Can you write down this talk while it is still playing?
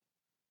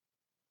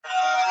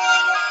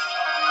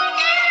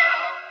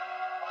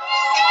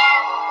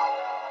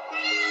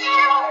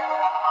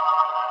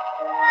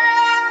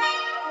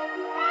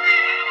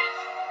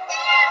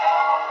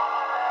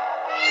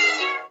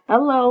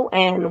Hello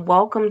and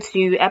welcome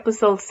to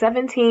episode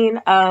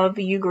 17 of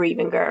You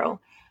Grieving Girl.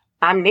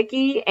 I'm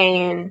Nikki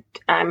and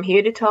I'm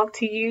here to talk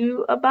to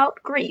you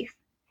about grief.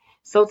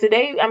 So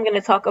today I'm going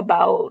to talk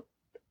about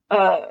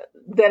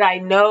that I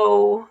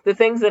know, the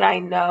things that I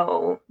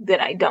know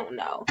that I don't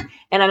know.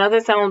 And I know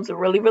that sounds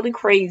really, really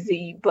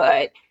crazy,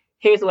 but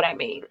here's what I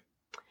mean.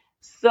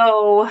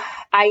 So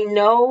I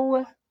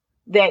know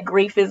that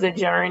grief is a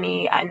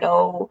journey. I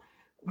know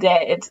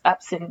that it's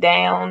ups and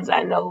downs.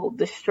 I know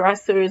the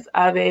stressors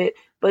of it,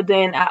 but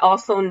then I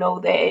also know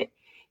that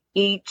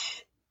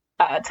each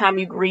time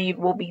you grieve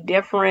will be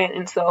different.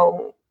 And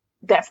so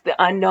that's the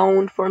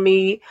unknown for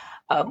me,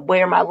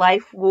 where my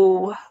life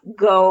will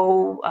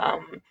go,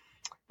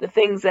 the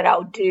things that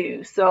I'll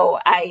do. So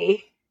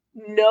I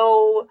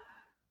know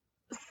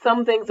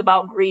some things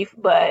about grief,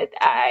 but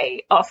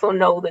I also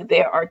know that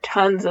there are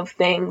tons of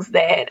things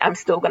that I'm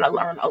still going to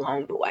learn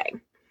along the way.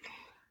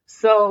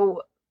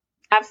 So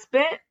I've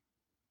spent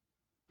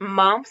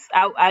months,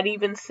 I'd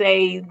even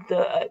say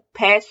the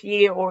past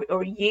year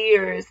or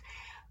years,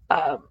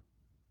 uh,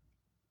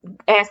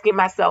 asking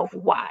myself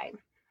why.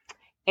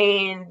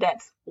 And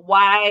that's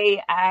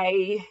why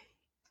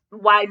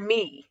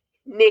me,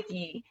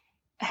 Nikki,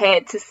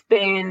 had to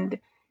spend,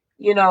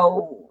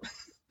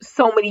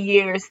 so many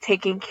years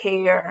taking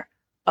care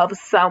of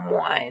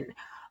someone.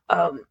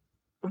 Um,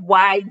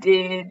 why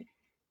did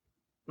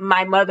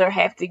my mother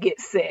have to get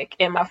sick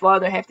and my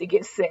father have to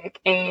get sick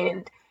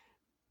and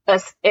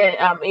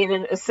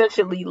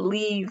essentially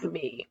leave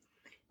me?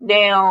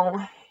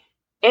 Now,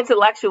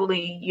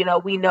 intellectually,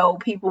 we know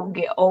people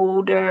get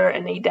older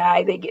and they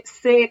die, they get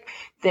sick,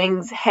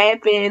 things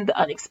happen, the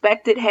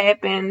unexpected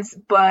happens,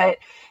 but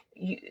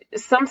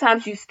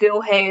sometimes you still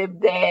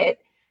have that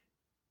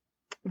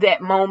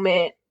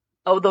moment,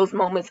 or those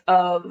moments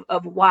of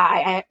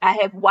why.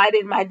 Why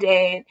did my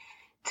dad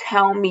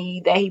tell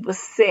me that he was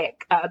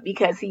sick?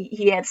 Because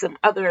he had some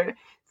other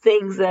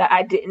things that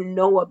I didn't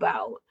know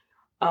about.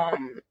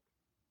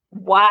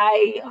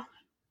 Why?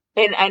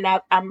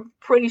 I'm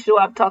pretty sure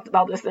I've talked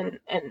about this in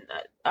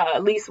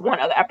at least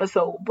one other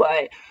episode,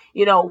 but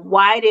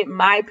why did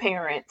my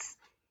parents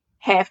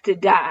have to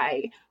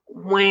die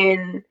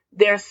when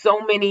there's so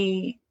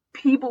many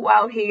people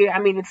out here? I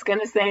mean, it's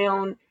gonna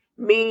sound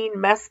mean,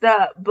 messed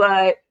up,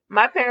 but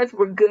my parents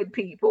were good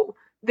people.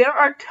 There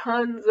are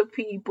tons of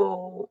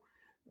people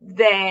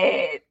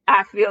that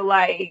I feel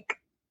like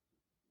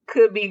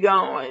could be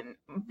gone,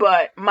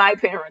 but my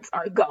parents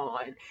are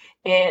gone.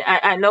 And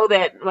I know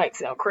that might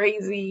sound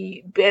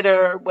crazy,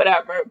 bitter,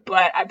 whatever,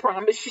 but I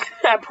promise you,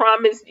 I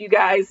promise you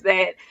guys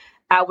that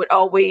I would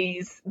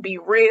always be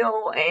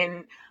real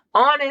and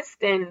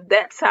honest, and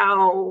that's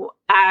how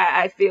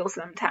I feel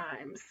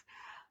sometimes.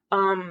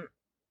 Um,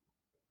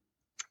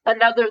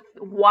 Another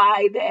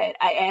why that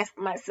I ask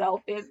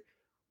myself is,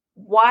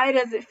 why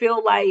does it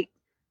feel like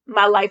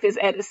my life is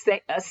at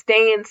a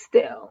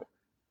standstill?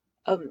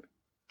 Um,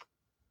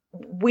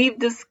 we've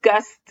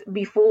discussed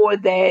before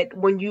that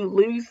when you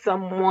lose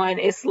someone,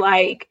 it's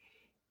like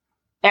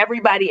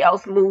everybody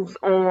else moves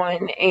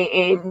on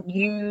and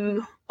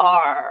you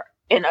are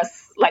in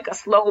like a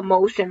slow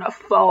motion of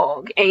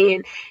fog,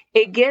 and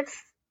it gets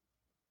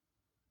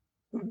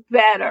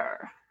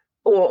better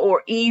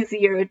or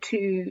easier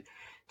to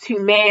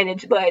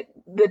manage, but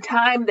the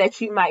time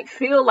that you might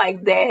feel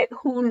like that,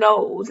 who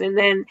knows? And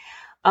then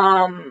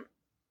um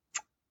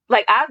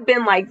like I've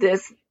been like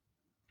this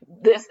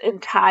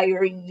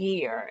entire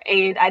year,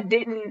 and I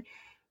didn't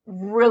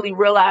really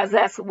realize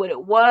that's what it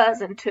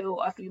was until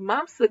a few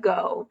months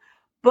ago.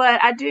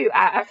 But I do.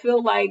 I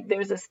feel like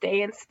there's a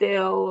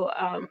standstill.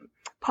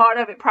 Part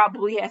of it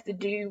probably has to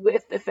do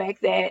with the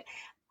fact that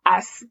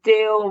I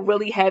still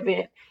really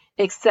haven't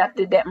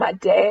accepted that my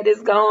dad is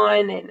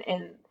gone,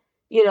 and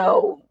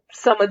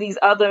some of these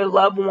other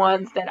loved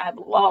ones that I've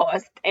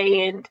lost.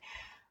 And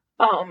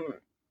um,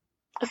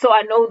 so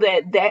I know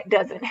that that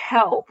doesn't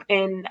help.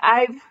 And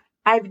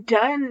I've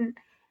done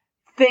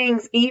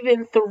things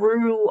even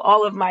through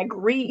all of my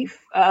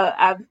grief.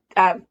 I've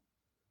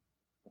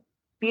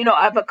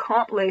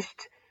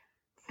accomplished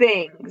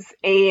things,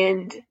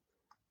 and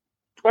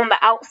on the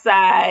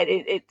outside,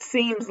 it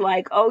seems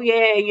like, oh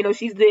yeah,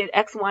 she's did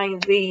X, Y,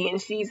 and Z,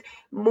 and she's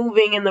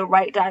moving in the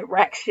right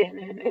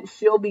direction, and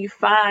she'll be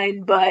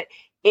fine. But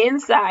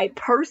inside,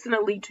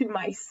 personally, to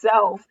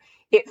myself,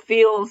 it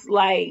feels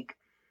like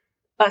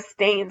a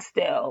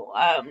standstill.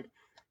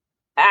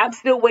 I'm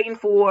still waiting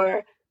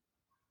for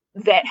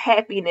that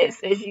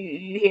happiness, as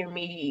you hear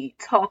me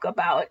talk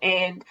about.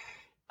 And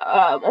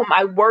on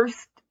my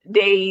worst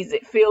days,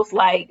 it feels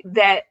like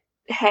that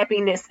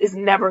happiness is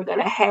never going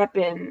to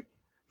happen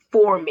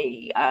for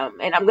me.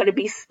 And I'm going to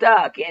be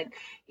stuck, and,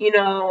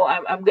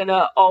 I'm going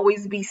to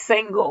always be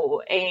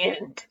single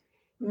and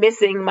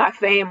missing my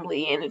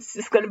family. And it's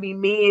just going to be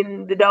me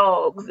and the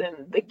dogs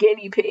and the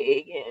guinea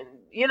pig.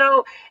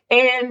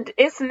 And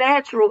it's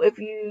natural if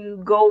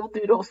you go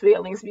through those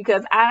feelings,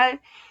 because I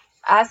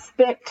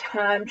spent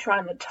time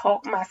trying to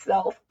talk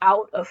myself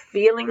out of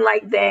feeling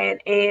like that,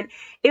 and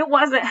it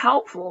wasn't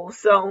helpful.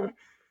 So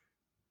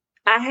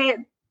I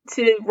had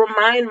to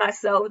remind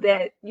myself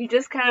that you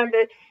just kind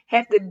of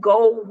have to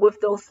go with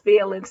those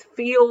feelings,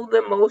 feel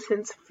the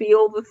emotions,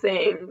 feel the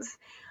things,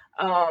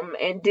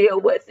 and deal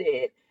with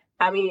it.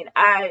 I mean,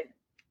 I'm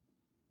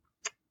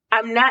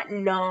not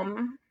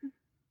numb,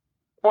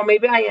 or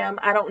maybe I am,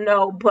 I don't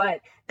know,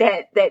 but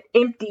that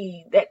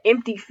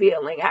empty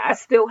feeling, I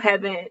still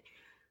haven't,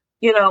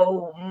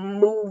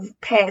 moved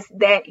past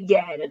that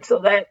yet. And so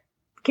that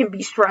can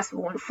be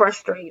stressful and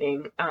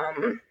frustrating.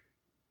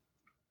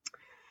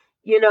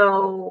 You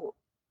know,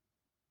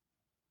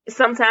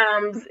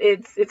 sometimes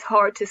it's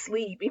hard to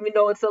sleep, even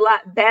though it's a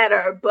lot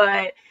better.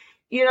 But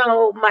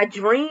my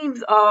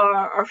dreams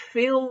are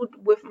filled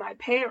with my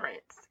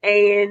parents,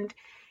 and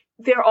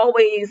they're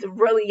always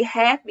really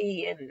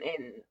happy and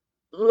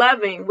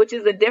loving, which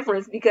is a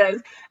difference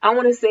because I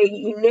want to say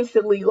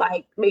initially,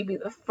 like maybe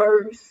the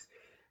first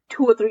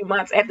 2 or 3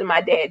 months after my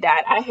dad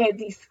died, I had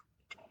these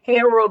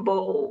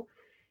terrible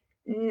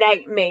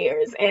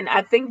nightmares, and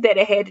I think that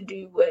it had to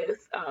do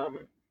with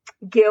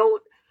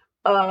guilt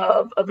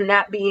of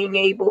not being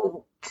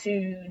able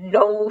to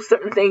know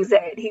certain things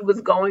that he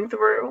was going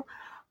through.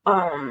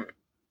 Um,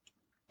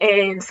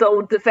 and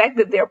so the fact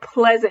that they're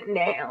pleasant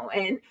now,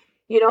 and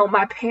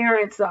my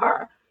parents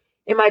are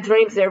in my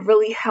dreams, they're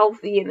really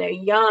healthy and they're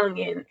young,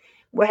 and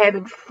we're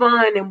having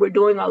fun and we're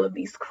doing all of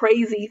these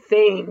crazy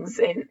things.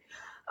 And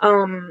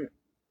um,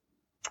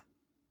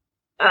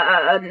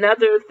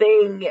 another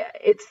thing,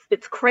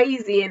 it's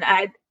crazy, and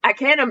I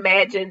can't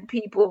imagine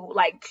people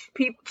like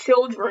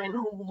children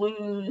who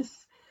lose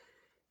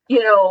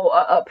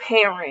a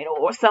parent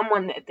or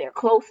someone that they're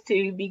close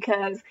to,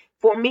 because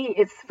for me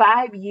it's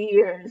 5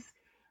 years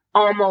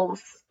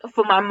almost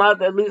for my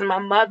mother, losing my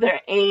mother,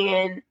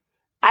 and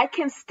I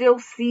can still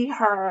see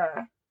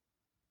her,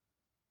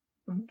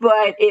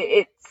 but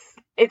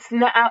it's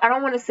not. I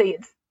don't want to say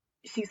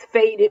she's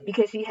faded,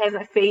 because she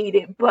hasn't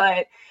faded,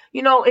 but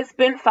it's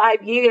been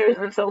 5 years,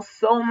 and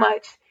so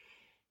much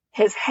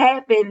has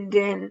happened,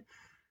 and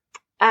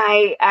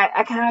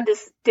I kind of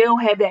still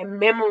have that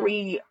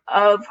memory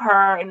of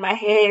her in my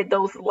head,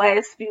 those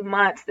last few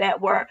months that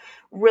were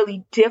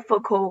really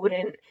difficult,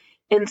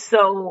 and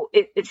so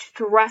it's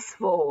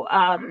stressful.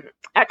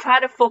 I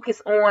try to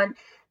focus on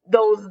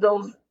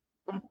those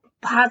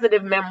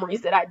positive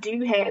memories that I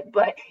do have,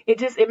 but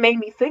it made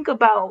me think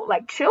about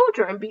like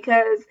children,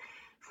 because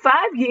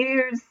 5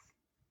 years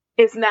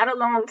is not a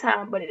long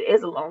time, but it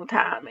is a long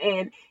time.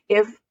 And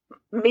if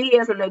me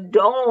as an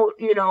adult,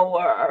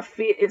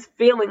 is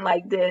feeling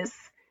like this,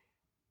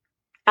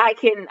 I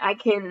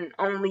can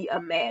only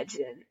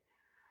imagine.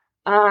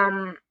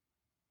 Um,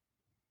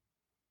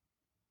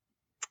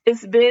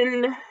 it's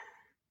been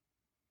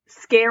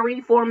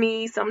scary for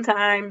me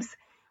sometimes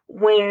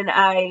when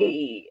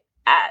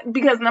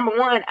because number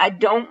one, I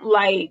don't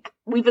like,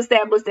 we've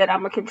established that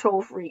I'm a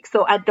control freak,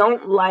 so I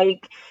don't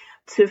like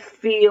to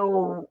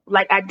feel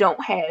like I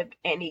don't have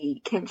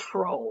any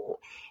control.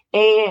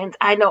 And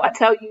I know I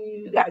tell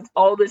you guys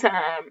all the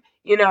time,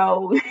 you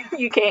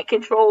can't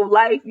control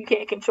life, you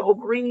can't control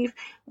grief.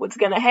 What's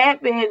going to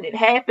happen, it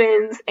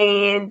happens,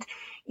 and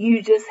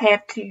you just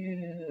have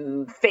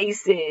to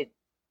face it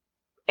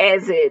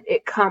as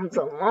it comes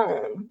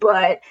along.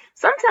 But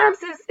sometimes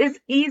it's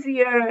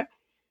easier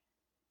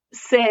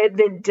said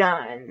than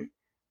done.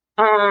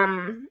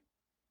 Um,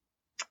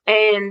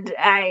 and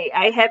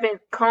I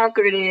haven't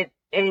conquered it,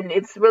 and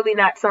it's really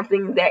not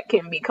something that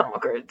can be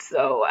conquered.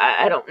 So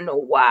I don't know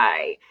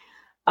why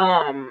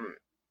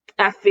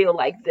I feel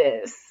like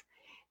this.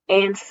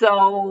 And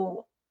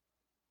so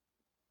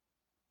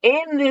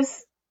in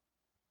this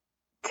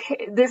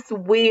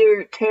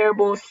weird,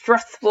 terrible,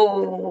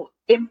 stressful,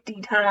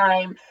 empty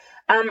time,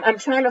 I'm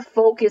trying to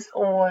focus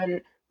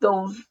on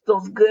those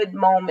good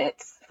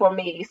moments for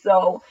me.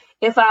 So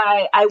if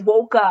I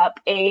woke up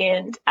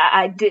and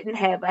I didn't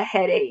have a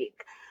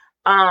headache,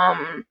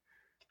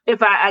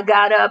 if I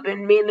got up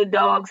and me and the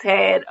dogs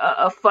had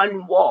a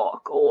fun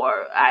walk,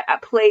 or I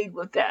played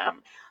with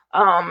them,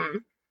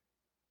 um,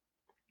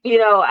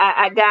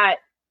 I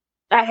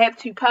have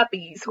two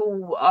puppies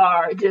who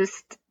are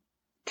just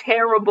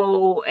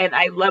terrible, and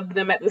I love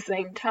them at the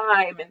same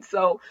time. And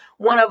so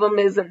one of them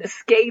is an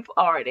escape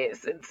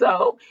artist, and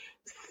so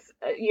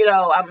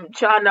I'm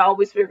trying to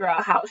always figure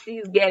out how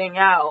she's getting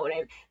out,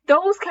 and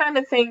those kind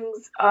of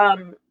things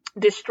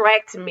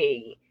distract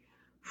me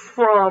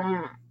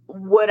from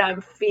what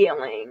I'm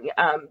feeling,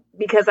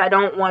 because I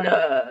don't want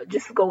to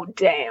just go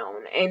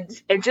down,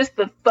 and just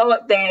the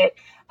thought that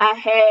I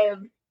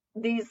have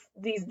these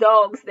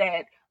dogs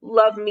that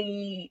love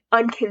me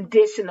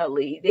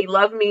unconditionally. They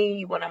love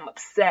me when I'm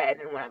upset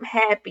and when I'm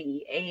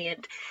happy.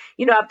 And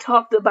I've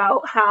talked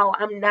about how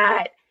I'm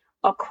not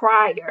a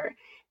crier,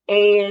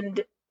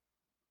 and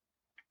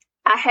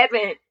I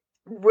haven't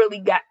really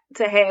got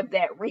to have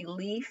that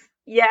relief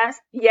yet.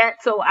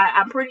 So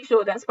I'm pretty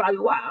sure that's probably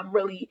why I'm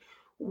really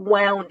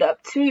wound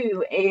up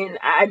too. And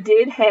I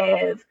did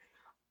have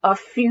a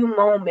few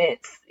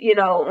moments,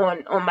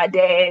 on my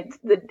dad's,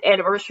 the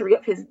anniversary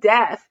of his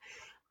death.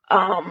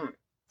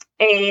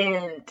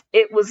 And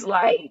it was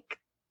like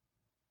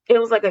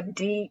a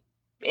deep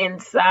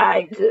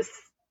inside just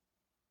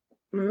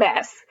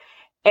mess.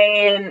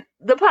 And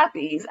the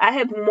puppies, I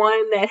have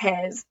one that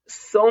has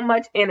so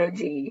much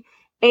energy,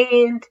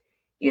 and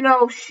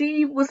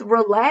she was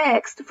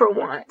relaxed for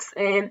once,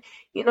 and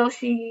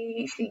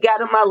she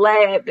got on my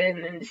lap,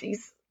 and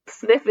she's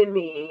sniffing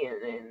me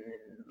and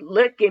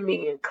licking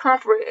me and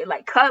comfort,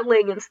 like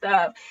cuddling and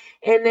stuff.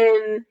 And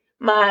then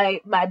my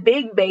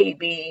big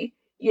baby,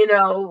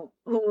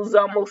 who's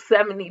almost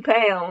 70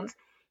 pounds,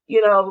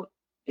 you know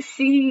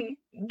she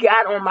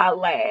got on my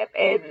lap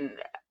and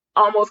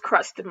almost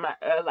crushed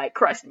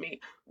me,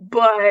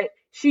 but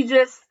she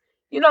just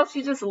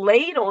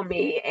laid on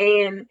me,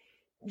 and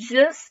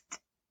just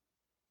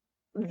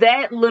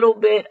that little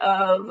bit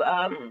of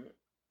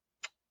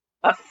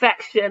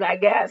affection, I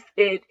guess,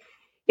 it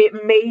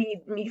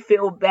made me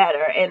feel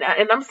better. And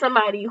I'm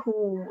somebody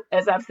who,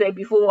 as I've said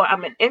before,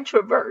 I'm an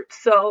introvert,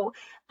 so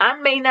I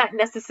may not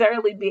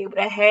necessarily be able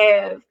to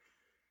have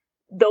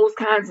those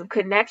kinds of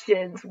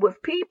connections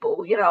with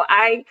people.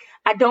 I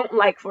don't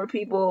like for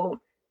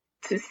people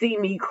to see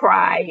me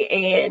cry,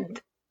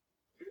 and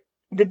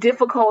the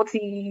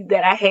difficulty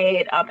that I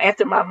had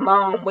after my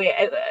mom, where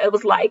it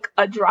was like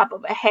a drop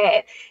of a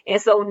hat.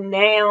 And so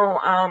now,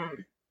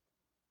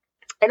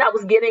 and I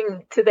was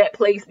getting to that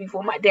place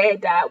before my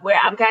dad died, where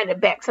I'm kind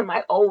of back to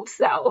my old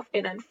self.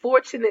 And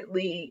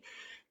unfortunately,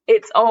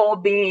 it's all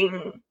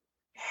being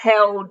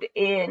held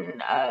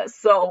in.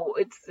 So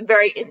it's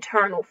very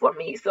internal for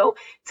me. So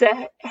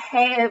to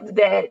have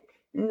that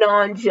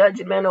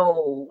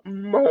non-judgmental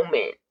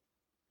moment,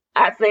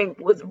 I think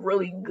was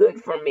really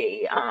good for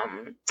me.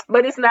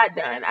 But it's not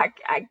done.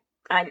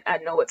 I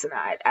know it's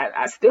not.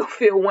 I still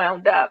feel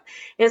wound up.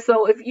 And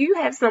so if you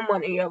have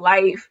someone in your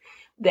life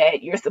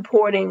that you're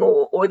supporting,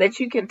 or that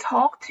you can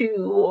talk to,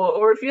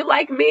 or if you're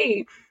like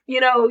me,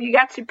 you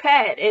got your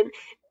pet, and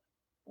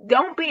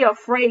don't be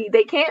afraid.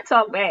 They can't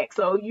talk back.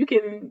 So you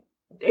can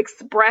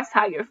express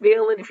how you're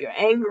feeling, if you're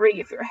angry,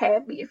 if you're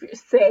happy, if you're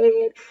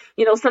sad.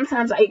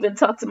 Sometimes I even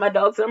talk to my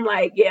dogs. I'm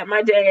like, yeah,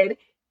 my dad,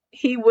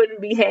 he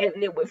wouldn't be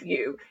having it with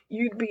you.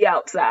 You'd be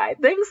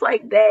outside. Things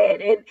like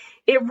that. And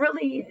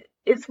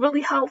it's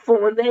really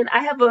helpful. And then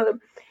I have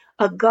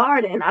a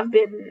garden.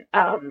 I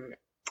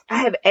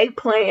have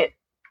eggplant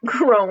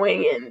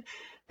growing, and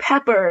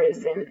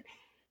peppers, and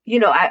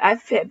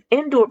I've had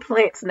indoor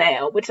plants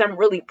now, which I'm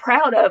really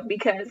proud of,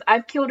 because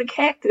I've killed a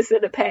cactus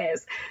in the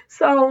past.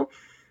 So,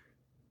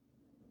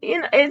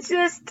 it's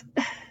just,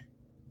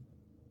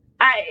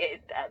 I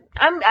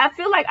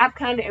feel like I've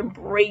kind of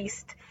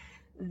embraced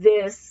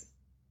this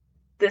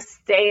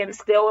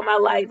standstill in my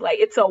life. Like,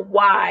 it's a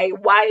why.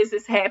 Why is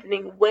this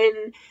happening?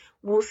 When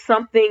will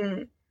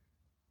something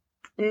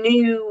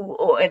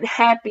new and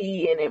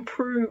happy and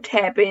improved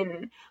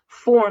happen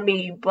for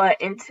me?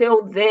 But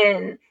until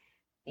then,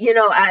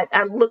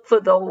 I look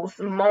for those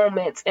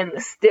moments and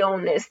the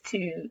stillness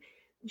to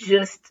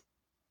just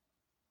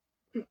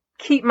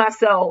keep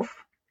myself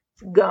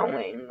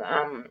going.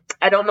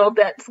 I don't know if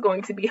that's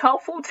going to be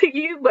helpful to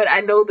you, but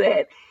I know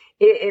that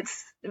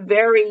it's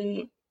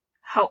very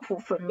helpful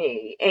for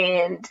me.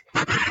 And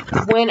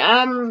when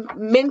I'm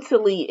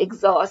mentally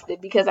exhausted,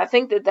 because I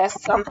think that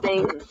that's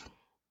something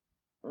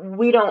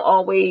we don't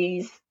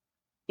always,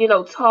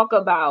 talk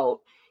about,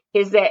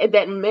 is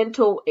that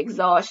mental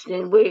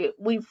exhaustion.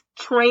 We've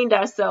trained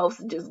ourselves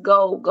to just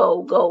go,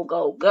 go, go,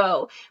 go,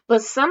 go.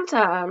 But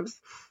sometimes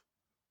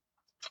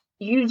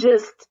you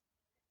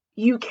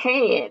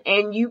can't,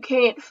 and you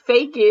can't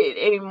fake it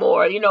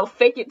anymore.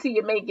 Fake it till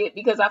you make it,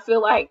 because I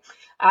feel like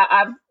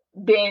I've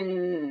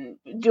been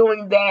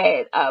doing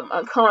that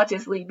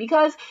unconsciously,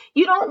 because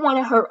you don't want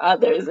to hurt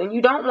others, and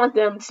you don't want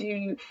them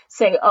to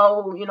say,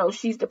 oh,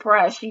 she's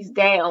depressed, she's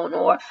down,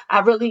 or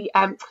I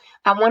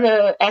want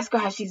to ask her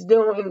how she's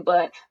doing,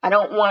 but I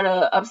don't want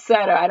to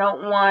upset her. I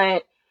don't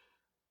want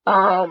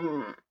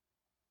her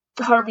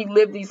to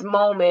relive these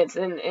moments.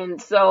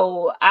 And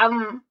so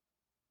I'm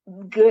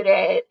good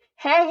at,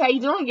 hey, how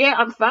you doing? Yeah,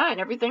 I'm fine.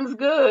 Everything's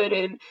good.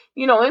 And,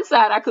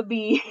 inside I could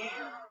be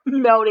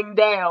melting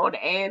down.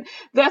 And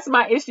that's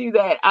my issue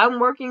that I'm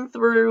working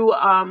through.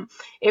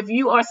 If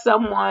you are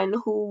someone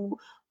who,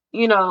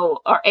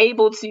 are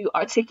able to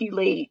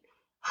articulate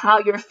how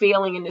you're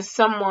feeling, and is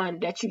someone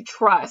that you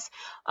trust.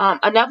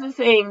 Another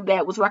thing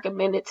that was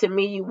recommended to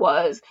me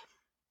was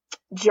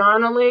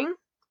journaling,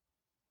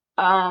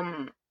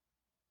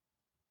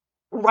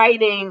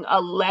 writing a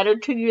letter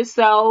to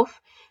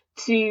yourself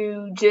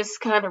to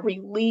just kind of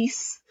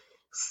release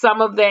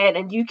some of that,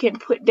 and you can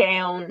put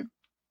down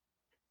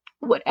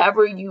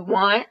whatever you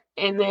want,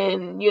 and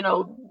then, you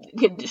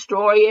can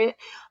destroy it.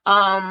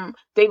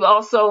 They've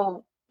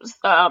also,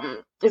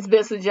 it's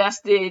been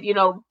suggested,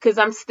 because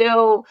I'm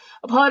still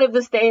a part of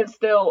the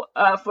standstill.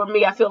 For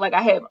me, I feel like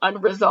I have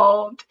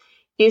unresolved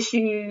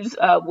issues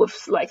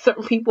with like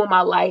certain people in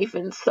my life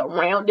and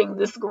surrounding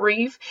this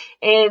grief.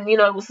 And,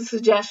 it was a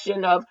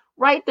suggestion of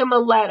write them a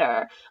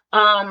letter.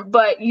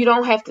 But you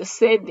don't have to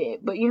send it,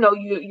 but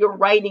you're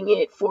writing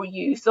it for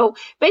you. So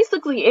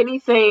basically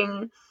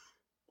anything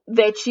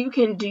that you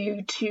can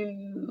do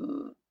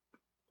to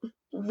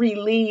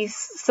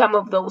release some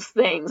of those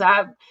things.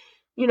 I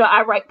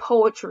write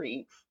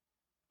poetry.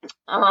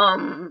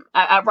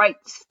 I write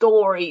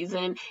stories,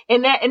 and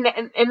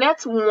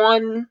that's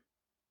one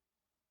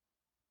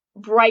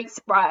bright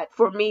spot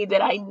for me,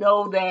 that I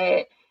know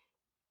that,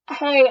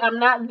 hey, I'm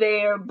not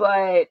there,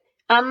 but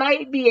I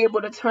might be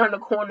able to turn the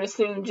corner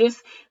soon.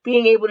 Just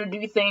being able to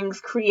do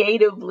things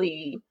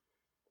creatively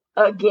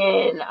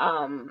again,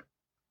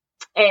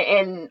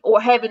 and or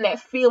having that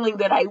feeling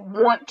that I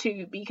want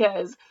to,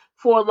 because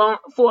for a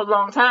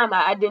long time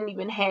I didn't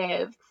even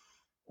have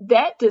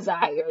that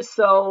desire.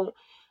 So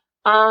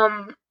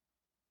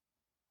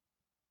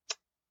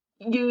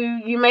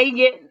you may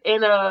get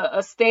in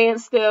a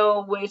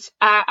standstill, which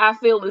I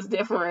feel is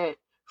different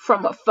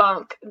from a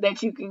funk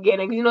that you can get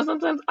in.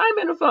 Sometimes I'm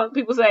in a funk.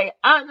 People say,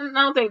 I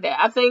don't think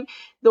that. I think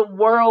the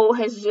world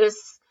has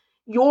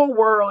your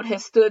world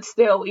has stood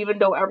still, even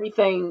though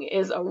everything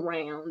is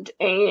around.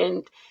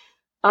 And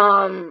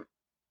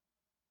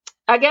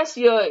I guess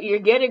your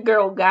Get It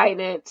Girl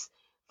guidance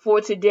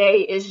for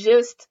today is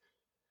just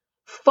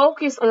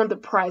focus on the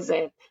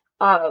present.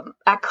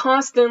 I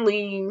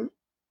constantly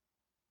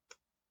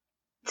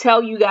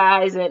tell you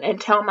guys and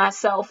tell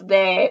myself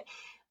that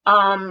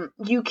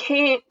you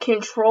can't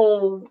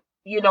control,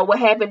 what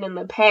happened in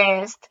the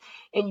past,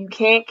 and you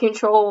can't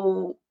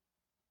control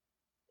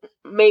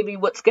maybe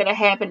what's going to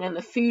happen in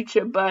the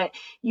future, but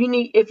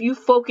if you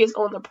focus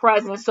on the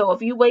present. So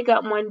if you wake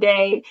up one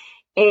day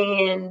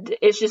and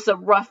it's just a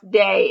rough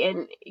day,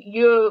 and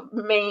your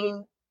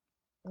main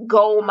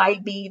goal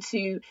might be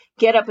to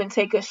get up and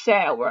take a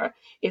shower.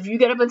 If you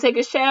get up and take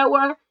a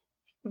shower,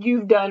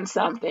 you've done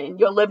something.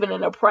 You're living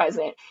in the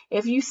present.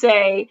 If you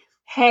say,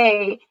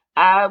 hey,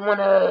 I want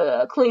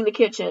to clean the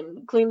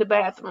kitchen, clean the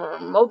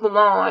bathroom, mow the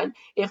lawn,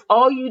 if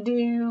all you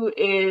do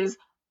is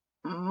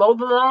mow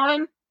the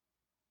lawn,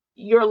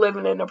 you're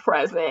living in the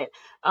present.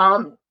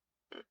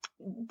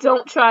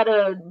 Don't try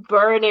to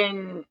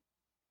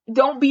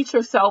don't beat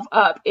yourself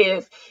up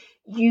if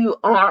you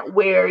aren't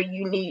where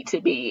you need to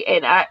be.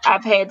 And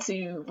I've had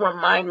to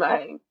remind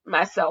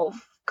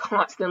myself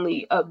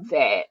constantly of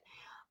that.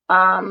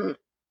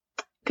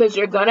 Because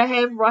you're going to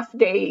have rough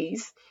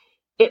days.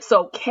 It's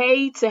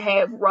okay to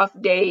have rough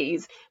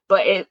days,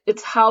 but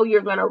it's how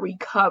you're going to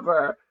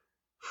recover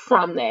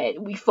from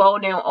that. We fall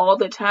down all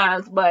the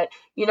times, but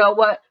you know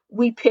what?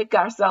 We pick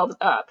ourselves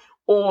up,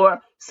 or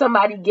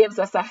somebody gives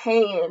us a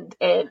hand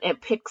and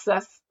picks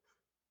us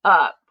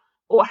up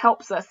or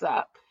helps us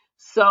up.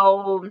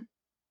 So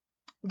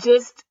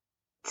just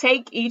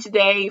take each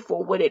day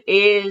for what it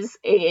is,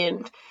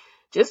 and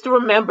just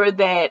remember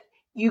that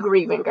you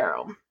grieving,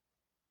 girl.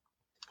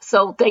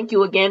 So thank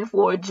you again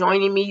for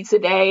joining me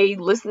today,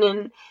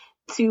 listening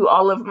to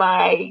all of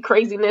my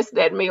craziness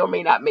that may or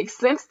may not make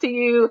sense to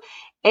you.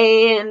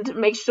 And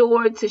make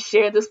sure to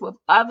share this with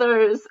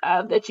others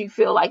that you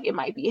feel like it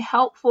might be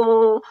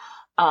helpful.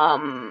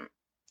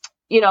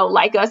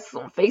 Like us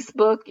on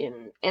Facebook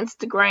and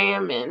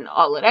Instagram and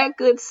all of that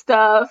good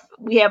stuff.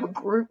 We have a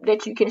group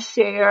that you can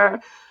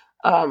share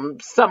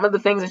some of the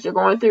things that you're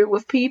going through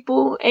with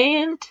people.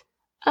 And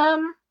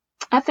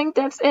I think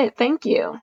that's it. Thank you.